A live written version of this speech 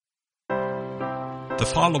The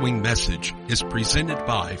following message is presented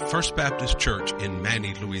by First Baptist Church in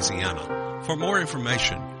Manny, Louisiana. For more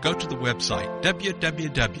information, go to the website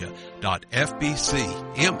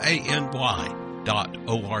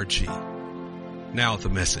www.fbcmany.org. Now the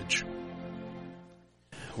message.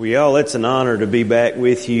 Well, y'all, it's an honor to be back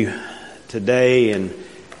with you today, and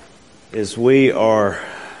as we are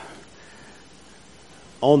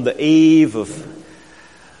on the eve of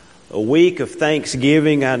a week of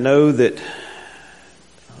Thanksgiving, I know that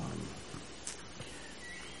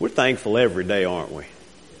we're thankful every day, aren't we?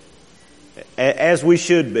 As we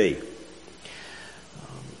should be.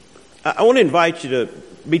 I want to invite you to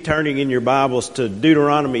be turning in your Bibles to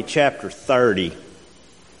Deuteronomy chapter 30.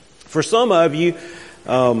 For some of you,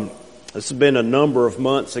 this has been a number of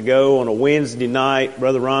months ago on a Wednesday night,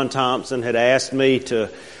 Brother Ron Thompson had asked me to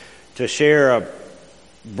share a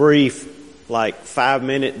brief,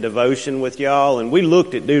 5-minute devotion with y'all, and we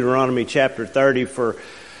looked at Deuteronomy chapter 30 for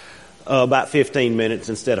about 15 minutes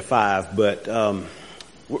instead of 5, but we're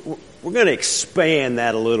going to expand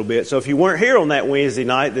that a little bit. So if you weren't here on that Wednesday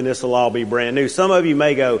night, then this will all be brand new. Some of you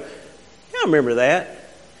may go, yeah, I remember that.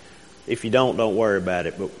 If you don't worry about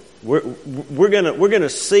it. But we're going to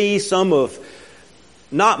see some of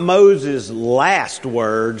not Moses' last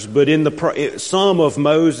words, but some of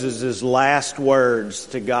Moses' last words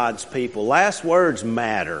to God's people. Last words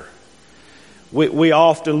matter. We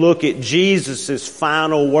often look at Jesus'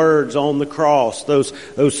 final words on the cross, those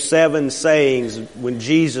 7 sayings when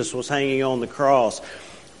Jesus was hanging on the cross.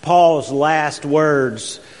 Paul's last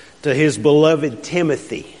words to his beloved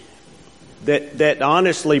Timothy that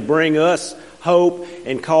honestly bring us hope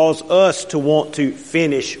and cause us to want to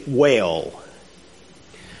finish well.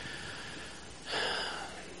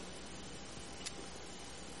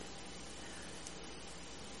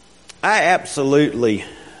 I absolutely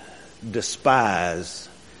despise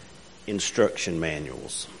instruction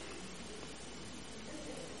manuals.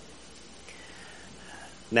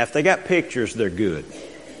 Now, if they got pictures, they're good.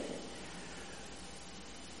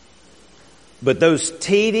 But those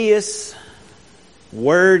tedious,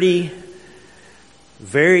 wordy,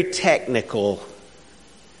 very technical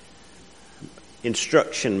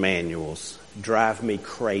instruction manuals drive me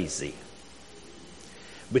crazy.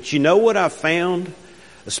 But you know what I've found?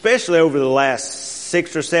 Especially over the last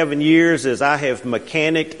 6 or 7 years as I have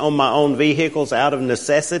mechanicked on my own vehicles out of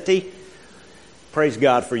necessity. Praise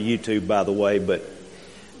God for YouTube, by the way. But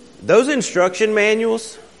those instruction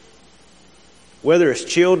manuals, whether it's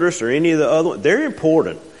Childress or any of the other ones, they're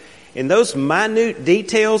important. And those minute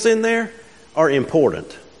details in there are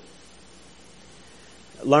important.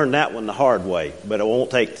 I learned that one the hard way, but I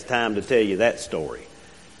won't take the time to tell you that story.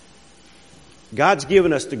 God's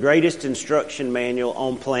given us the greatest instruction manual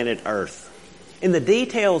on planet Earth. And the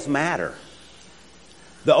details matter.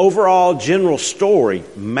 The overall general story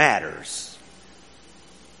matters.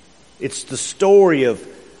 It's the story of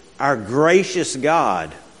our gracious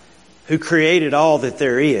God who created all that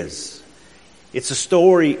there is. It's the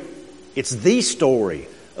story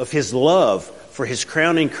of His love for His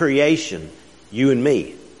crowning creation, you and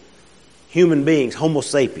me, human beings, Homo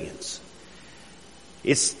sapiens.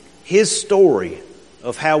 It's His story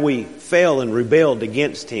of how we fell and rebelled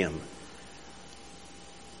against Him,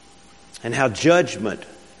 and how judgment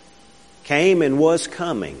came and was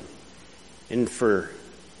coming. And for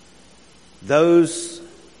those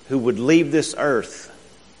who would leave this earth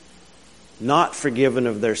not forgiven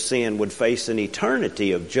of their sin would face an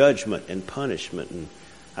eternity of judgment and punishment. And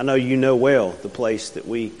I know you know well the place that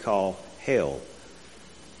we call hell.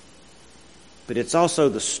 But it's also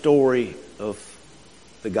the story of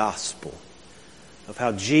the gospel, of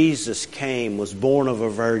how Jesus came, was born of a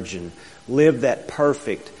virgin, lived that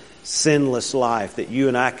perfect, sinless life that you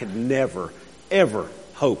and I could never, ever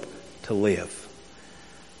hope to live.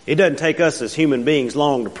 It doesn't take us as human beings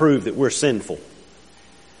long to prove that we're sinful.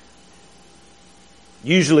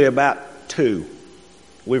 Usually about 2.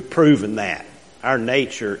 We've proven that. Our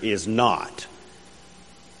nature is not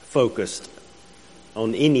focused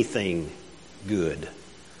on anything good.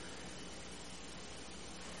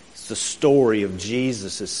 It's the story of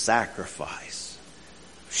Jesus' sacrifice,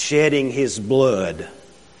 shedding His blood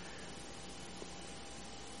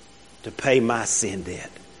to pay my sin debt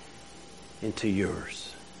into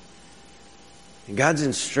yours. And God's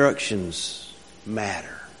instructions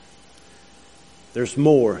matter. There's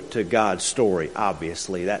more to God's story,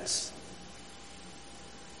 obviously.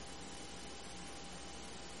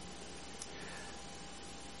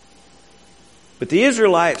 But the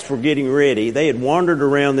Israelites were getting ready. They had wandered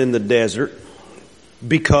around in the desert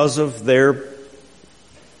because of their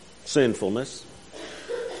sinfulness.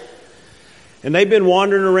 And they've been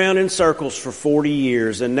wandering around in circles for 40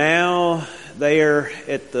 years, and now they are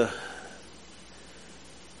at the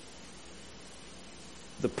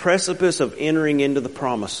precipice of entering into the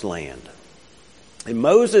promised land. And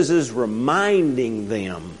Moses is reminding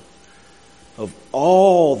them of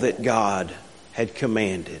all that God had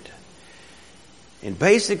commanded. And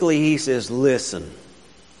basically he says, listen,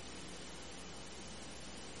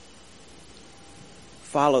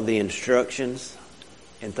 follow the instructions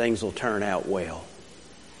and things will turn out well.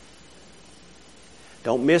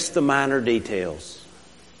 Don't miss the minor details.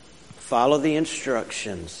 Follow the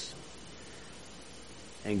instructions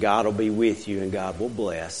and God will be with you and God will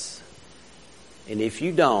bless. And if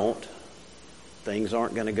you don't, things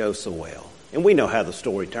aren't going to go so well. And we know how the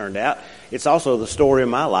story turned out. It's also the story of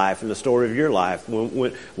my life and the story of your life.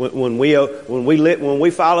 When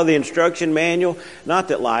we follow the instruction manual, not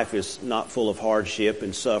that life is not full of hardship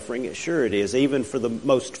and suffering. Sure it is, even for the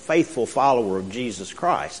most faithful follower of Jesus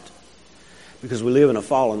Christ. Because we live in a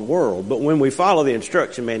fallen world. But when we follow the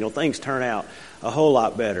instruction manual, things turn out a whole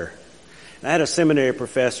lot better. I had a seminary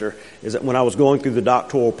professor when I was going through the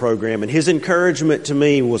doctoral program, and his encouragement to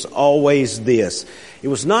me was always this. It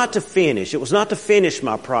was not to finish. It was not to finish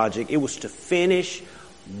my project. It was to finish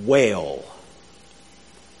well.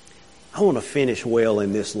 I want to finish well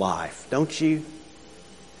in this life, don't you?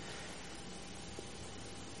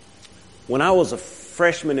 When I was a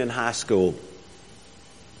freshman in high school,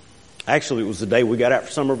 actually it was the day we got out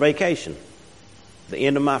for summer vacation, the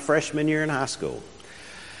end of my freshman year in high school.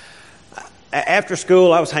 After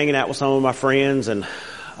school, I was hanging out with some of my friends, and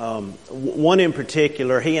one in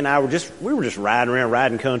particular, he and I were just riding around,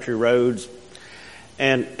 riding country roads,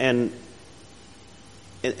 and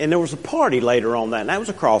there was a party later on that night. It was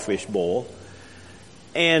a crawfish boil,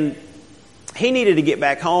 and he needed to get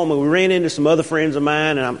back home, and we ran into some other friends of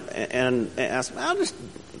mine, and I said,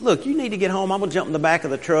 look, you need to get home. I'm gonna jump in the back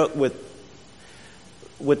of the truck with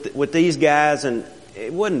these guys, and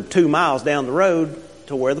it wasn't 2 miles down the road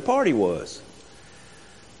to where the party was.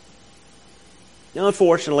 Now,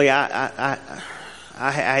 unfortunately, I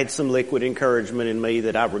had some liquid encouragement in me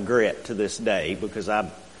that I regret to this day because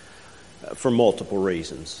for multiple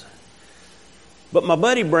reasons. But my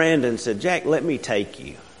buddy Brandon said, Jack, let me take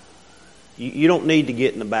you. You don't need to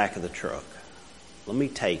get in the back of the truck. Let me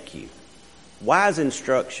take you. Wise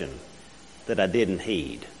instruction that I didn't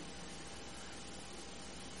heed.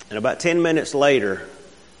 And about 10 minutes later,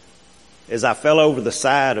 as I fell over the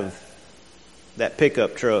side of that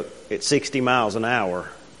pickup truck at 60 miles an hour,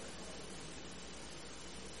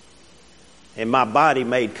 and my body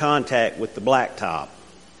made contact with the blacktop,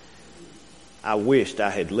 I wished I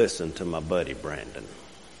had listened to my buddy Brandon.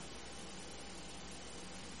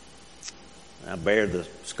 I bear the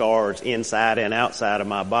scars inside and outside of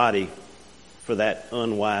my body for that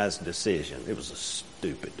unwise decision. It was a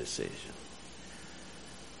stupid decision.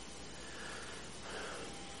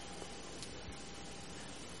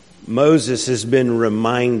 Moses has been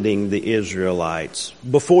reminding the Israelites,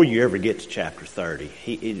 before you ever get to chapter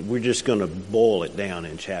 30, we're just going to boil it down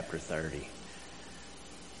in chapter 30,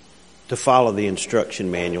 to follow the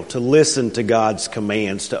instruction manual, to listen to God's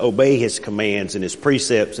commands, to obey His commands and His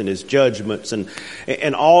precepts and His judgments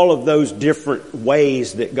and all of those different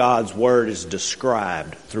ways that God's Word is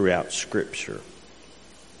described throughout Scripture.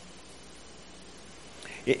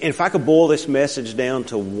 If I could boil this message down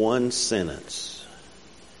to one sentence,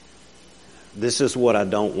 this is what I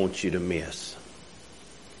don't want you to miss.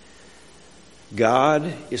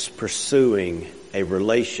 God is pursuing a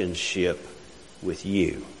relationship with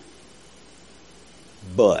you,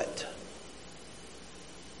 but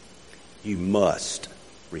you must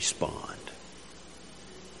respond.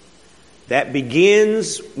 That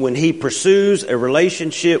begins when He pursues a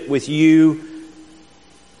relationship with you,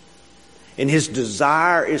 and His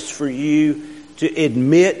desire is for you to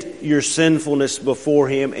admit your sinfulness before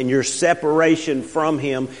Him and your separation from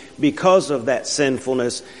Him because of that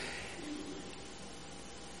sinfulness,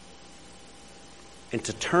 and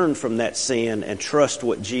to turn from that sin and trust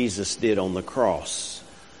what Jesus did on the cross,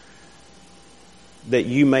 that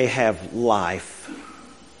you may have life,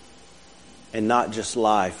 and not just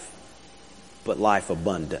life, but life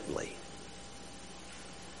abundantly.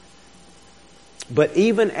 But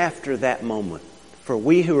even after that moment, for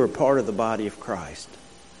we who are part of the body of Christ,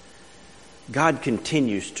 God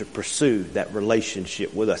continues to pursue that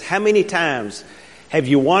relationship with us. How many times have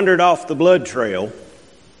you wandered off the blood trail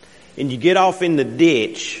and you get off in the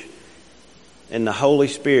ditch and the Holy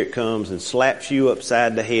Spirit comes and slaps you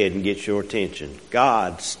upside the head and gets your attention?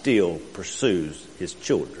 God still pursues His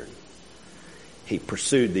children. He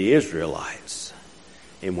pursued the Israelites.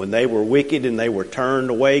 And when they were wicked and they were turned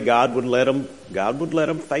away, God would let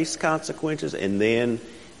them face consequences, and then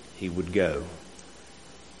he would go.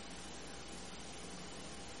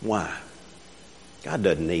 Why? God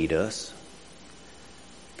doesn't need us.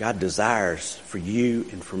 God desires for you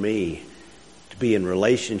and for me to be in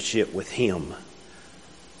relationship with him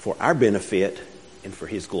for our benefit and for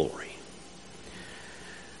his glory.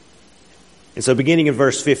 And so beginning in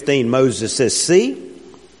verse 15, Moses says, "See,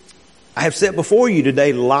 I have set before you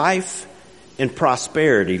today life and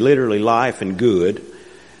prosperity," literally life and good,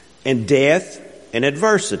 "and death and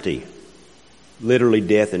adversity," literally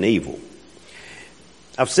death and evil.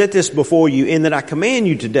 "I've set this before you in that I command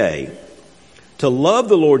you today to love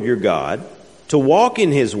the Lord your God, to walk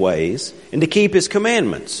in his ways, and to keep his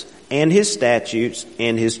commandments and his statutes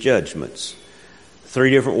and his judgments."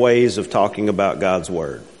 3 different ways of talking about God's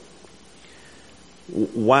word.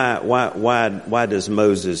 Why does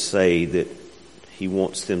Moses say that he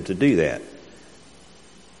wants them to do that?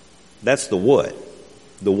 That's the what.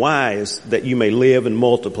 The why is that you may live and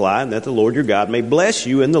multiply, and that the Lord your God may bless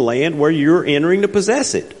you in the land where you're entering to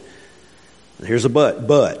possess it. Here's a but.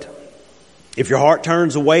 But if your heart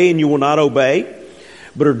turns away and you will not obey,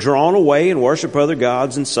 but are drawn away and worship other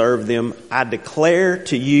gods and serve them, I declare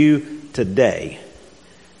to you today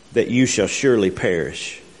that you shall surely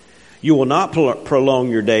perish. You will not prolong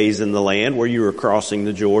your days in the land where you are crossing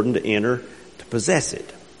the Jordan to enter to possess it.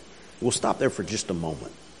 We'll stop there for just a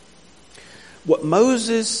moment. What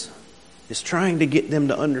Moses is trying to get them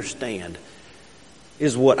to understand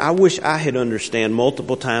is what I wish I had understood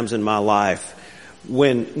multiple times in my life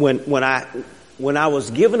when I was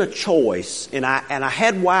given a choice and I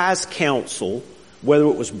had wise counsel, whether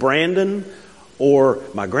it was Brandon or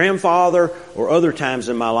my grandfather or other times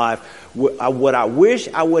in my life. What I wish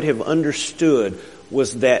I would have understood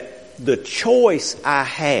was that the choice I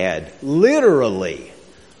had literally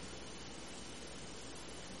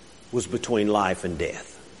was between life and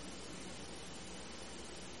death.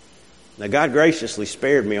 Now, God graciously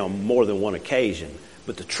spared me on more than one occasion,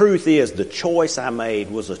 but the truth is the choice I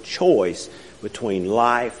made was a choice between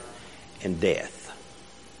life and death.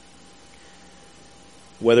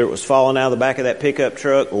 Whether it was falling out of the back of that pickup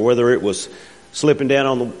truck or whether it was slipping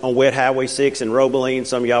down on wet Highway 6 in Robeline.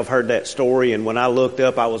 Some of y'all have heard that story. And when I looked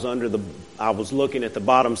up, I was looking at the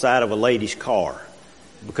bottom side of a lady's car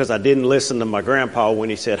because I didn't listen to my grandpa when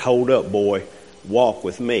he said, "Hold up, boy, walk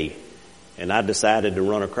with me." And I decided to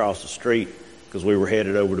run across the street because we were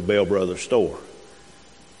headed over to Bell Brothers store.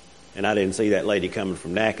 And I didn't see that lady coming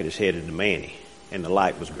from Natchitoches headed to Manny. And the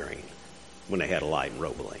light was green when they had a light in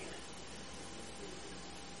Robeline.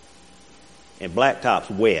 And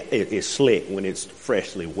blacktop's wet. It is slick when it's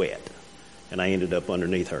freshly wet. And I ended up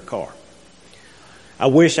underneath her car. I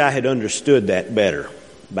wish I had understood that better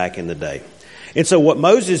back in the day. And so what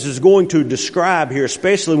Moses is going to describe here,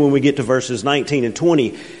 especially when we get to verses 19 and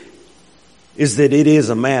 20, is that it is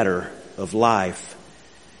a matter of life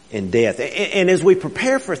and death. And as we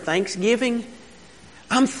prepare for Thanksgiving,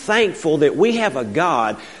 I'm thankful that we have a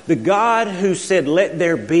God, the God who said, "Let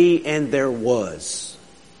there be," and there was.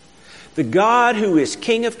 The God who is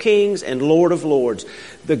King of Kings and Lord of Lords.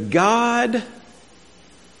 The God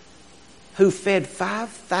who fed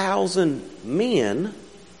 5,000 men,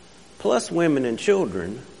 plus women and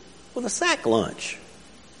children, with a sack lunch.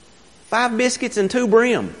 5 biscuits and 2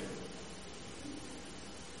 brim.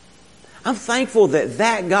 I'm thankful that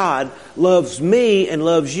that God loves me and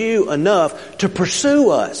loves you enough to pursue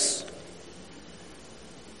us.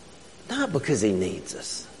 Not because he needs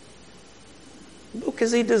us,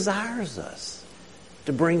 because he desires us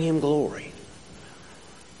to bring him glory.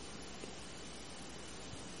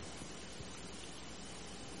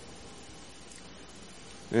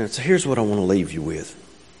 And so here's what I want to leave you with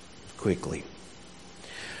quickly.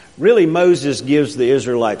 Really, Moses gives the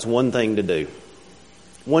Israelites one thing to do.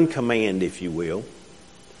 One command, if you will.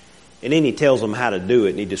 And then he tells them how to do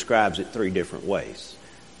it, and he describes it 3 different ways.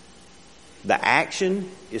 The action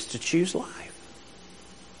is to choose life.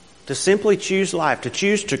 To simply choose life, to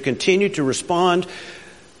choose to continue to respond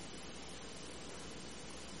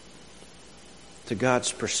to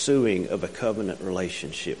God's pursuing of a covenant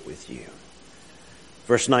relationship with you.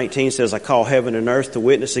 Verse 19 says, "I call heaven and earth to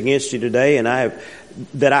witness against you today, and I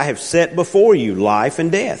have set before you life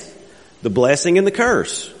and death, the blessing and the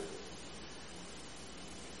curse.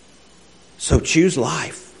 So choose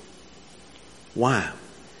life." Why?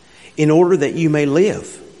 In order that you may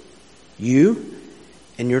live, you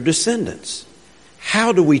and your descendants.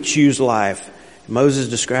 How do we choose life? Moses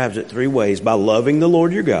describes it 3 ways. By loving the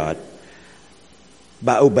Lord your God,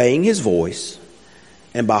 by obeying his voice,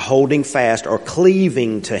 and by holding fast or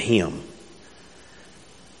cleaving to him.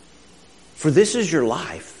 For this is your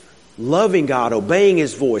life, loving God, obeying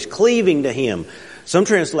His voice, cleaving to Him. Some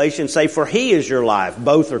translations say, for He is your life.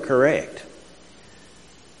 Both are correct.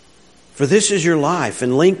 For this is your life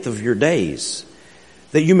and length of your days,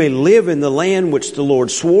 that you may live in the land which the Lord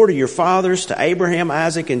swore to your fathers, to Abraham,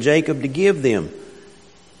 Isaac, and Jacob, to give them.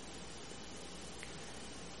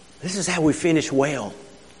 This is how we finish well.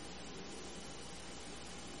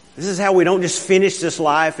 This is how we don't just finish this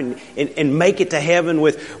life and make it to heaven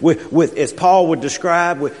with as Paul would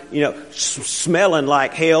describe, with, smelling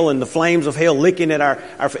like hell and the flames of hell licking at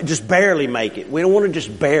our just barely make it. We don't want to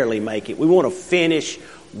just barely make it. We want to finish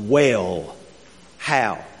well.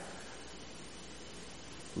 How?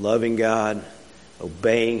 Loving God,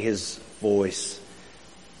 obeying His voice,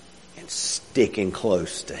 and sticking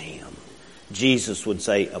close to Him. Jesus would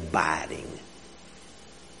say abiding.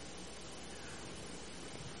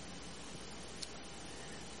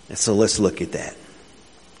 And so let's look at that.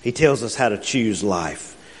 He tells us how to choose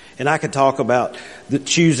life. And I could talk about the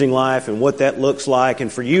choosing life and what that looks like.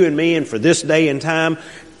 And for you and me and for this day and time,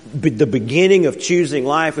 the beginning of choosing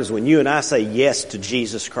life is when you and I say yes to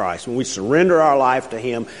Jesus Christ. When we surrender our life to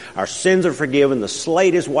Him, our sins are forgiven, the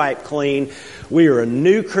slate is wiped clean. We are a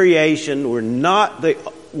new creation.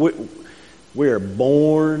 We are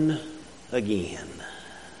born again.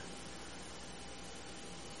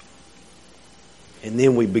 And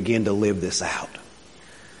then we begin to live this out.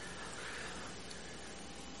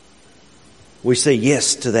 We say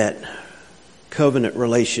yes to that covenant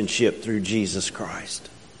relationship through Jesus Christ.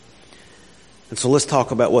 And so let's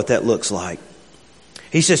talk about what that looks like.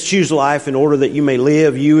 He says, choose life in order that you may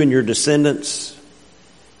live, you and your descendants.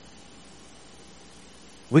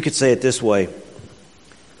 We could say it this way.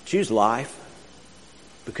 Choose life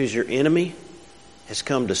because your enemy has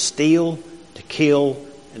come to steal, to kill,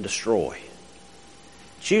 and destroy.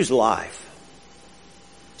 Choose life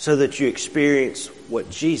so that you experience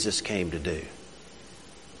what Jesus came to do.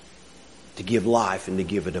 To give life and to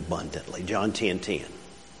give it abundantly. John 10:10.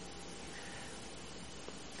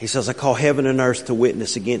 He says, I call heaven and earth to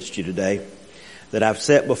witness against you today that I've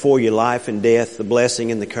set before you life and death, the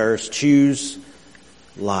blessing and the curse. Choose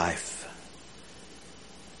life.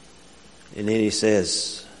 And then he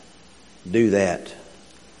says, do that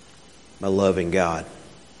by loving God.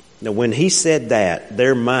 Now, when he said that,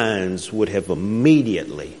 their minds would have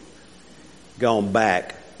immediately gone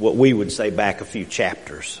back, what we would say back a few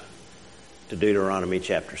chapters, to Deuteronomy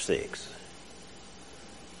chapter 6.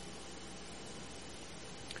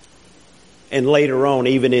 And later on,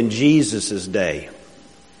 even in Jesus' day,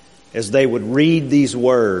 as they would read these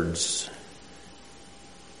words,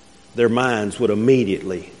 their minds would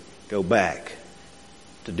immediately go back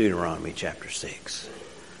to Deuteronomy chapter 6.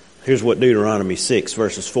 Here's what Deuteronomy 6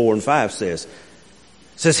 verses 4 and 5 says. It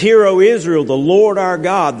says, Hear, O Israel, the Lord our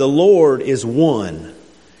God, the Lord is one.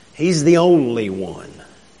 He's the only one.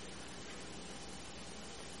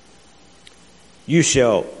 You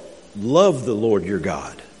shall love the Lord your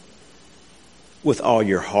God with all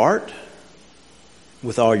your heart,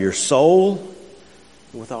 with all your soul,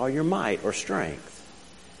 and with all your might or strength.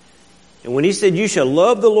 And when he said, you shall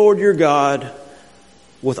love the Lord your God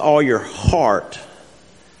with all your heart,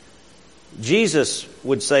 Jesus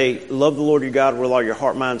would say, love the Lord your God with all your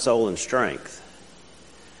heart, mind, soul, and strength.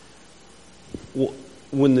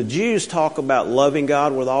 When the Jews talk about loving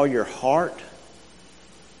God with all your heart,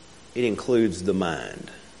 it includes the mind.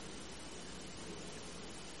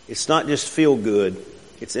 It's not just feel good,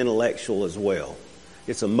 it's intellectual as well.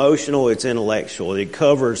 It's emotional, it's intellectual. It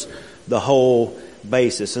covers the whole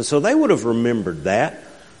basis. And so they would have remembered that.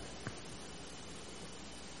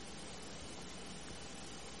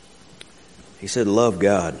 He said, love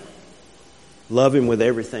God. Love Him with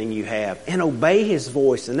everything you have. And obey His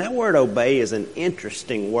voice. And that word obey is an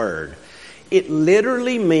interesting word. It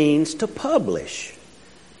literally means to publish.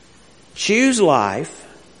 Choose life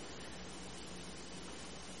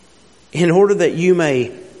in order that you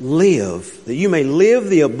may live. That you may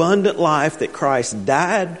live the abundant life that Christ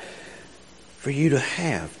died for you to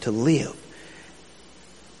have, to live.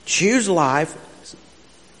 Choose life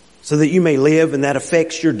so that you may live, and that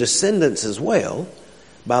affects your descendants as well,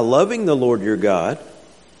 by loving the Lord your God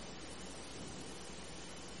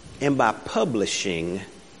and by publishing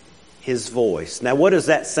His voice. Now, what does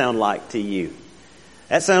that sound like to you?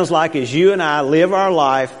 That sounds like as you and I live our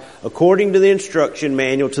life according to the instruction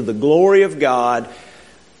manual to the glory of God,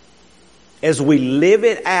 as we live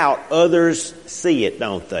it out, others see it,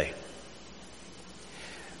 don't they?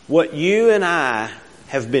 What you and I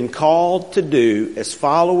have been called to do as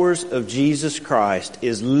followers of Jesus Christ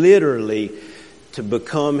is literally to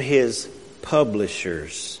become His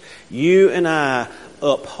publishers. You and I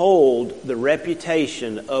uphold the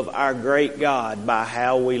reputation of our great God by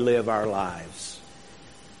how we live our lives.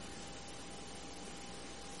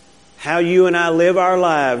 How you and I live our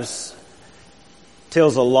lives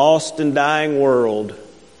tells a lost and dying world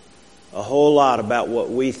a whole lot about what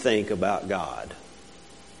we think about God.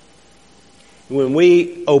 When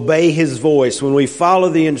we obey His voice, when we follow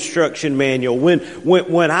the instruction manual,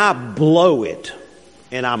 when I blow it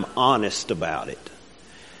and I'm honest about it,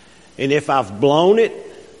 and if I've blown it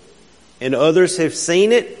and others have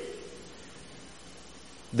seen it,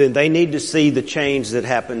 then they need to see the change that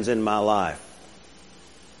happens in my life.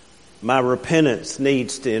 My repentance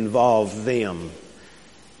needs to involve them,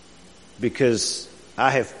 because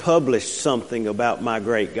I have published something about my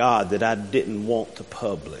great God that I didn't want to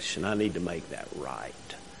publish, and I need to make that right.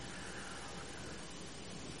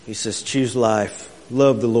 He says, choose life,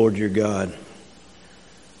 love the Lord your God,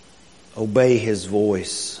 obey His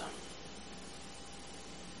voice.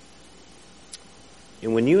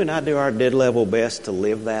 And when you and I do our dead level best to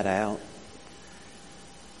live that out,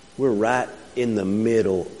 we're right in the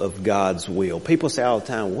middle of God's will. People say all the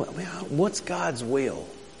time, what's God's will?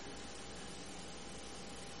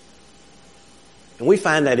 And we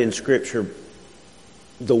find that in Scripture,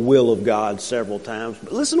 the will of God, several times.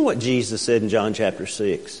 But listen to what Jesus said in John chapter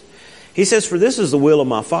 6. He says, for this is the will of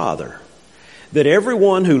my Father, that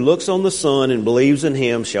everyone who looks on the Son and believes in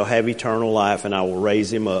Him shall have eternal life, and I will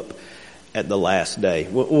raise him up at the last day.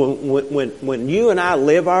 When you and I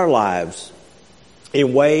live our lives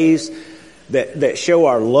in ways that show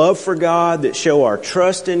our love for God, that show our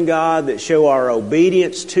trust in God, that show our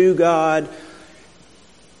obedience to God,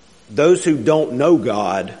 those who don't know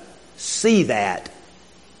God see that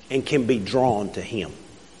and can be drawn to Him.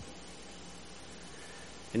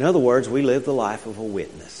 In other words, we live the life of a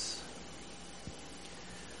witness.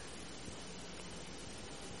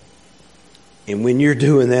 And when you're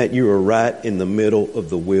doing that, you are right in the middle of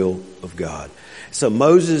the will of God. So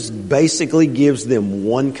Moses basically gives them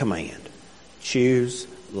one command. Choose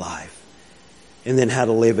life. And then how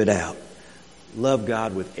to live it out. Love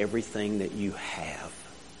God with everything that you have.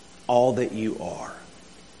 All that you are.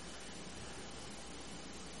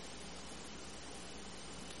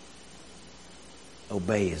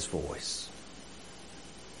 Obey His voice.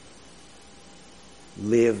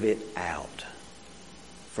 Live it out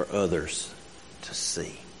for others to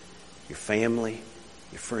see. Your family,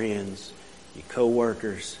 your friends, your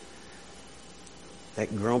co-workers,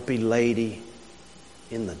 that grumpy lady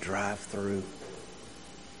in the drive-thru.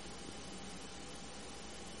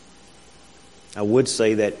 I would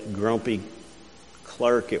say that grumpy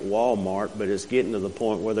clerk at Walmart, but it's getting to the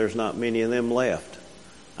point where there's not many of them left.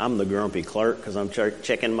 I'm the grumpy clerk because I'm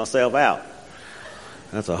checking myself out.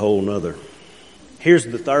 That's a whole nother. Here's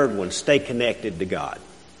the third one. Stay connected to God.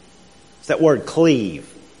 It's that word cleave.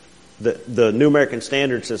 The New American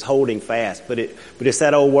Standard says holding fast, but it's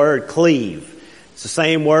that old word cleave. It's the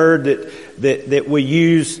same word that we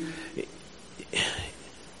use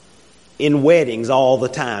in weddings all the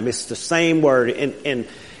time. It's the same word, and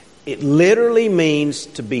it literally means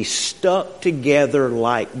to be stuck together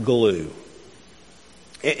like glue.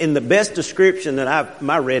 And the best description that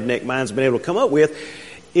my redneck mind's been able to come up with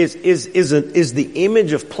is the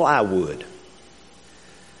image of plywood.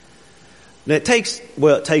 Now it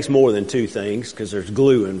takes more than two things because there's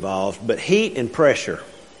glue involved, but heat and pressure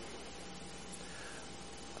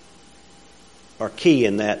are key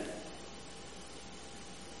in that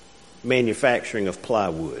manufacturing of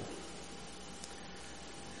plywood.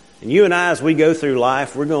 And you and I, as we go through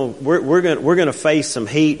life, we're going to face some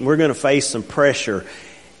heat and we're going to face some pressure.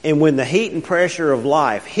 And when the heat and pressure of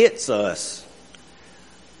life hits us,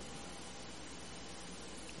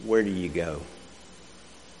 where do you go?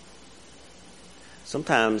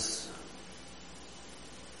 Sometimes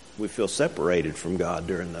we feel separated from God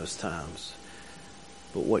during those times.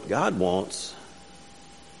 But what God wants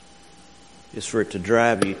is for it to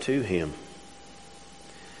drive you to Him.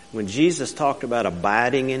 When Jesus talked about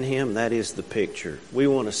abiding in Him, that is the picture. We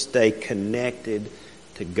want to stay connected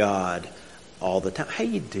to God all the time. How do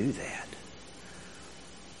you do that?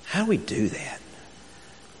 How do we do that?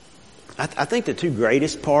 I think the two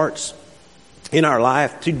greatest parts in our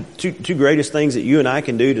life, two greatest things that you and I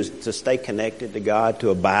can do to stay connected to God, to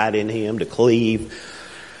abide in Him, to cleave.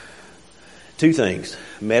 Two things.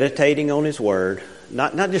 Meditating on His Word.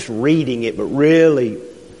 Not just reading it, but really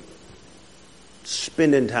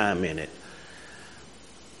spending time in it.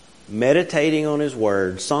 Meditating on His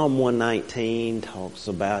Word. Psalm 119 talks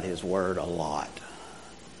about His Word a lot.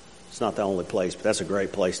 It's not the only place, but that's a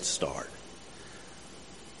great place to start.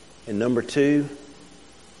 And number two,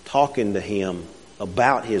 talking to Him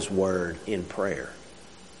about His Word in prayer.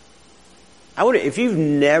 If you've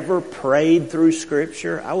never prayed through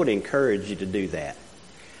Scripture, I would encourage you to do that.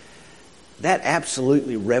 That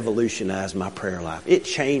absolutely revolutionized my prayer life. It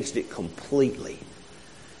changed it completely.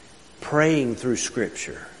 Praying through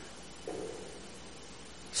Scripture.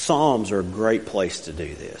 Psalms are a great place to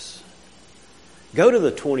do this. Go to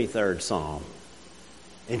the 23rd Psalm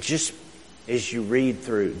and just as you read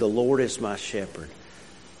through, the Lord is my shepherd.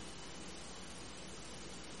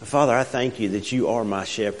 Father, I thank you that you are my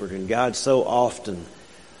shepherd. And God, so often,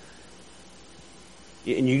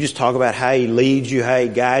 and you just talk about how He leads you, how He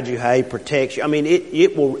guides you, how He protects you. I mean,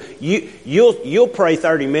 you'll pray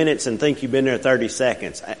 30 minutes and think you've been there 30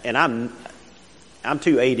 seconds. And I'm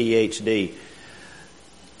too ADHD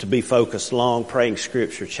to be focused long. Praying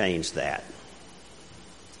Scripture changed that.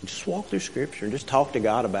 Just walk through Scripture and just talk to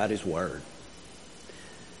God about His Word.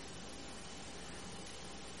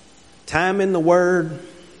 Time in the Word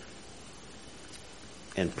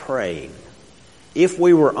and praying, if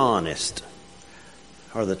we were honest,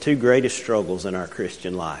 are the two greatest struggles in our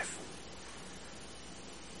Christian life.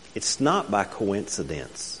 It's not by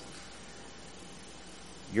coincidence.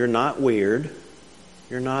 You're not weird.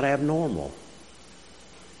 You're not abnormal.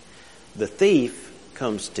 The thief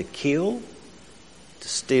comes to kill, to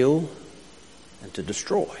steal, and to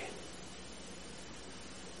destroy.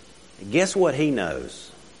 And guess what he knows?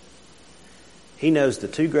 He knows the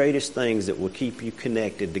two greatest things that will keep you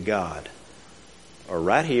connected to God are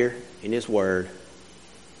right here in His Word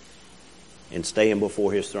and staying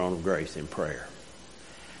before His throne of grace in prayer.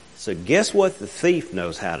 So guess what the thief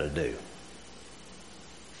knows how to do?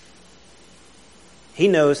 He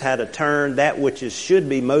knows how to turn that which should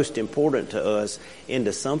be most important to us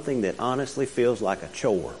into something that honestly feels like a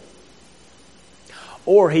chore.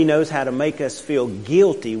 Or he knows how to make us feel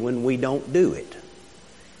guilty when we don't do it.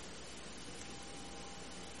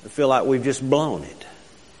 We feel like we've just blown it.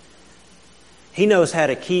 He knows how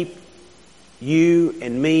to keep you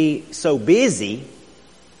and me so busy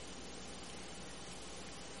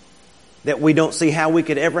that we don't see how we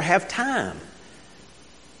could ever have time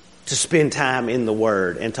to spend time in the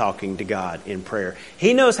Word and talking to God in prayer.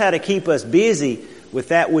 He knows how to keep us busy with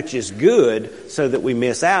that which is good so that we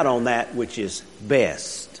miss out on that which is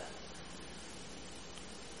best.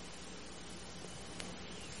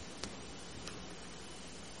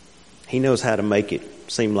 He knows how to make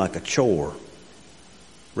it seem like a chore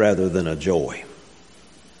rather than a joy.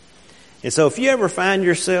 And so if you ever find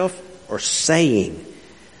yourself or saying,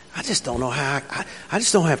 I just don't know how, I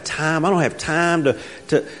just don't have time. I don't have time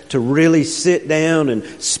to really sit down and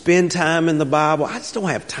spend time in the Bible. I just don't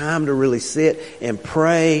have time to really sit and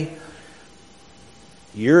pray.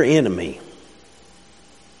 Your enemy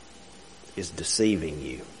is deceiving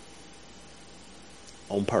you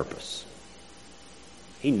on purpose.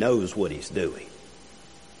 He knows what he's doing.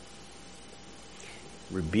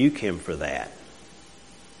 Rebuke him for that.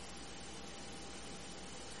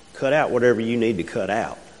 Cut out whatever you need to cut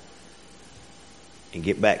out. And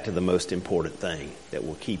get back to the most important thing that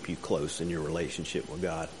will keep you close in your relationship with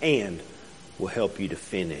God and will help you to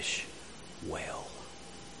finish well.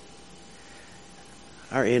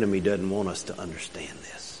 Our enemy doesn't want us to understand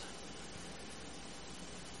this.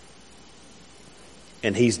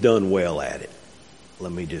 And he's done well at it,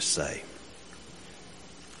 let me just say.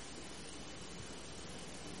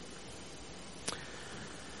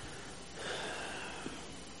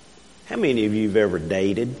 How many of you have ever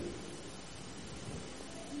dated?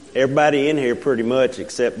 Everybody in here pretty much,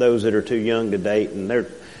 except those that are too young to date. And they're,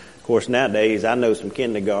 of course, nowadays, I know some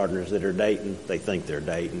kindergartners that are dating. They think they're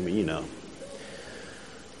dating, but you know.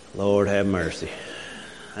 Lord have mercy.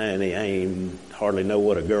 I ain't hardly know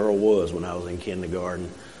what a girl was when I was in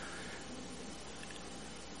kindergarten.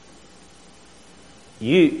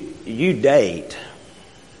 You date.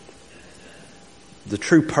 The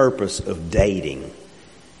true purpose of dating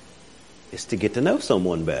is to get to know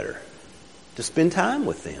someone better. To spend time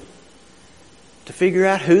with them, to figure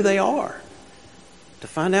out who they are, to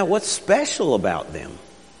find out what's special about them.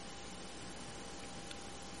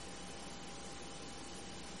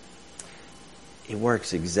 It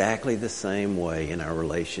works exactly the same way in our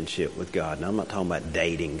relationship with God. Now, I'm not talking about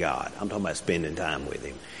dating God. I'm talking about spending time with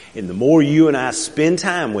Him. And the more you and I spend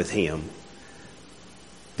time with Him,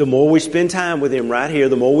 the more we spend time with Him right here,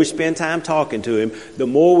 the more we spend time talking to Him, the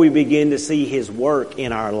more we begin to see His work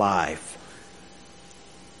in our life.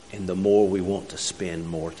 And the more we want to spend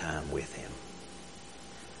more time with Him.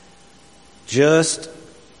 Just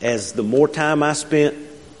as the more time I spent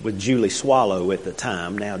with Julie Swallow at the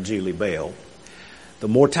time, now Julie Bell, the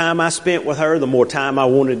more time I spent with her, the more time I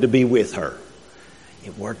wanted to be with her.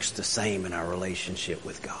 It works the same in our relationship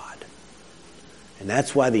with God. And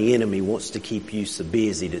that's why the enemy wants to keep you so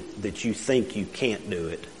busy that you think you can't do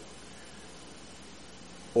it.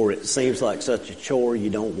 Or it seems like such a chore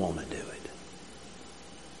you don't want to do it.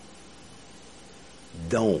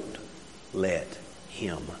 Don't let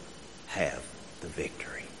him have the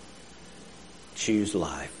victory. Choose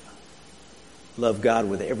life. Love God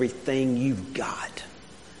with everything you've got.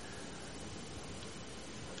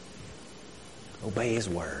 Obey his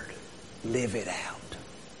word. Live it out.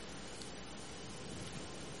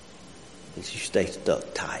 You stay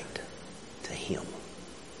stuck tight to him.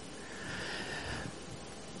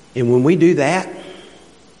 And when we do that,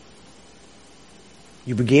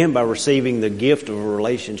 you begin by receiving the gift of a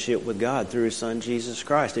relationship with God through his Son, Jesus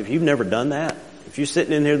Christ. If you've never done that, if you're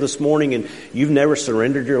sitting in here this morning and you've never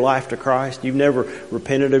surrendered your life to Christ, you've never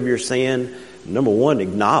repented of your sin, number one,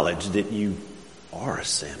 acknowledge that you are a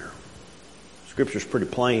sinner. Scripture's pretty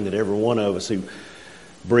plain that every one of us who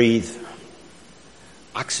breathe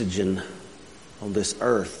oxygen on this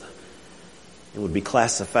earth and would be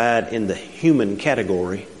classified in the human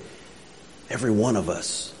category, every one of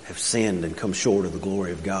us have sinned and come short of the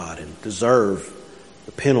glory of God and deserve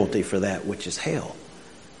the penalty for that, which is hell.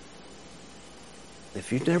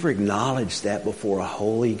 If you've never acknowledged that before a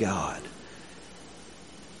holy God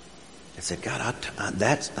and said, God,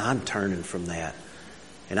 I'm turning from that.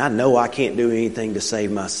 And I know I can't do anything to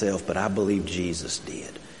save myself, but I believe Jesus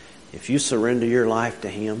did. If you surrender your life to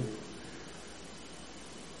him,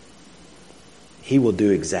 he will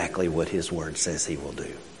do exactly what his word says he will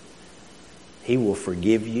do. He will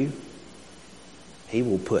forgive you. He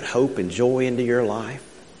will put hope and joy into your life.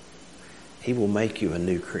 He will make you a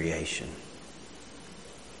new creation.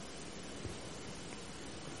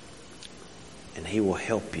 And he will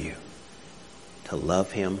help you to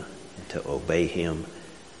love him and to obey him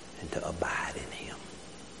and to abide in him.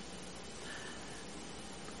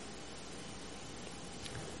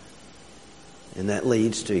 And that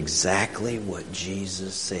leads to exactly what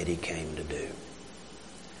Jesus said he came to do.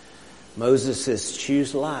 Moses says,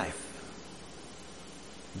 choose life.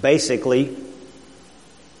 Basically,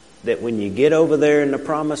 that when you get over there in the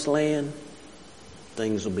promised land,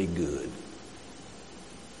 things will be good.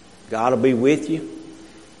 God will be with you,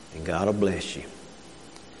 and God will bless you.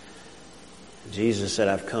 Jesus said,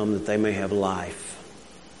 I've come that they may have life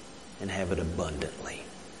and have it abundantly.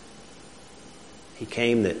 He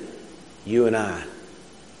came that you and I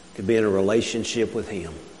could be in a relationship with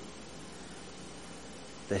him.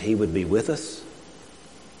 That he would be with us,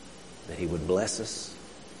 that he would bless us,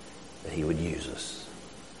 that he would use us.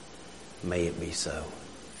 May it be so.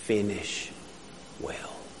 Finish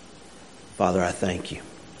well. Father, I thank you.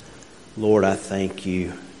 Lord, I thank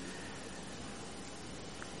you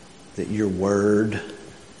that your word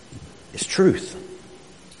is truth.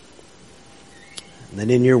 And that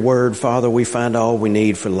in your word, Father, we find all we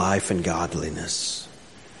need for life and godliness.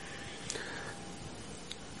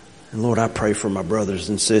 And Lord, I pray for my brothers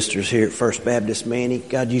and sisters here at First Baptist Manny.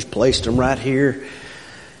 God, you've placed them right here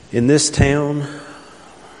in this town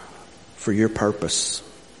for your purpose.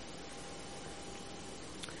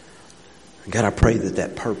 God, I pray that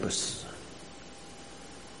that purpose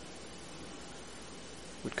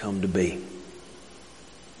would come to be.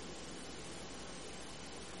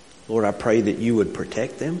 Lord, I pray that you would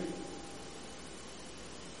protect them.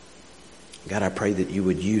 God, I pray that you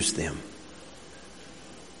would use them.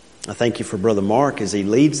 I thank you for Brother Mark as he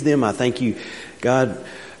leads them. I thank you, God,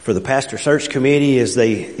 for the pastor search committee as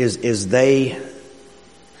they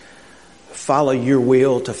follow your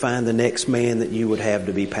will to find the next man that you would have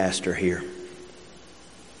to be pastor here.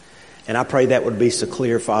 And I pray that would be so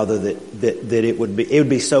clear, Father, that it would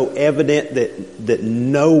be so evident that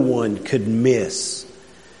no one could miss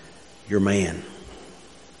your man.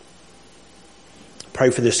 I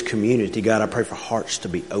pray for this community, God. I pray for hearts to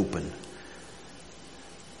be open.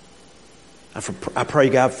 I pray,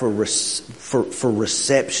 God, for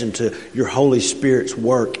reception to your Holy Spirit's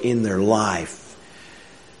work in their life.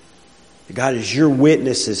 God, as your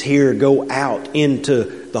witnesses here go out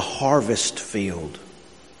into the harvest field,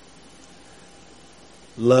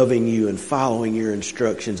 loving you and following your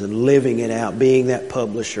instructions and living it out, being that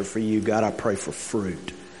publisher for you, God, I pray for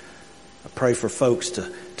fruit. I pray for folks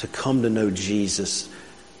to come to know Jesus,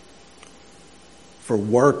 for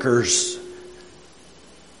workers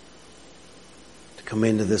come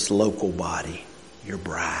into this local body, your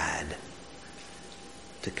bride,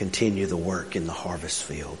 to continue the work in the harvest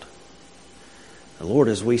field. And Lord,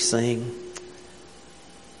 as we sing,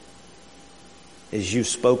 as you've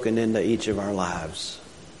spoken into each of our lives,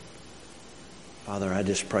 Father, I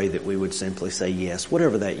just pray that we would simply say yes,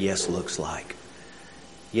 whatever that yes looks like.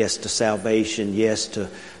 Yes to salvation. Yes to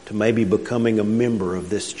maybe becoming a member of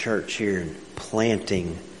this church here and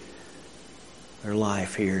planting their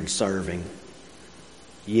life here and serving.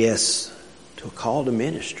 Yes to a call to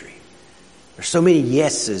ministry. There's so many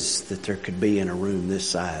yeses that there could be in a room this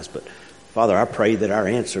size. But Father, I pray that our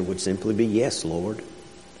answer would simply be yes, Lord.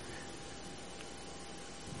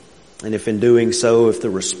 And if in doing so, if the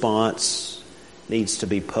response needs to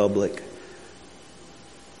be public,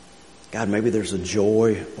 God, maybe there's a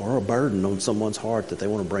joy or a burden on someone's heart that they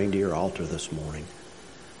want to bring to your altar this morning.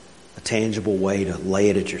 A tangible way to lay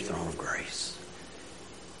it at your throne of grace.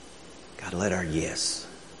 God, let our yes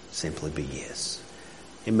simply be yes.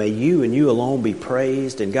 And may you and you alone be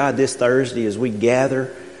praised. And God, this Thursday as we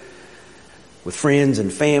gather with friends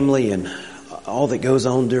and family and all that goes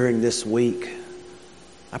on during this week,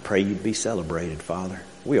 I pray you'd be celebrated, Father.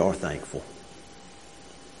 We are thankful.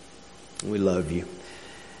 We love you.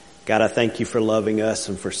 God, I thank you for loving us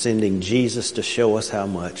and for sending Jesus to show us how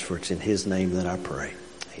much. For it's in his name that I pray.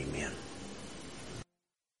 Amen.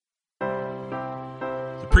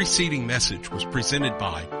 The preceding message was presented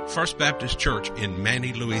by First Baptist Church in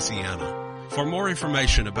Manny, Louisiana. For more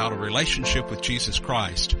information about a relationship with Jesus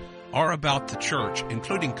Christ or about the church,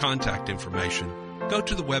 including contact information, go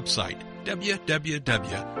to the website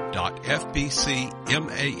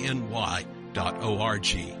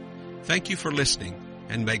www.fbcmany.org. Thank you for listening,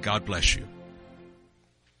 and may God bless you.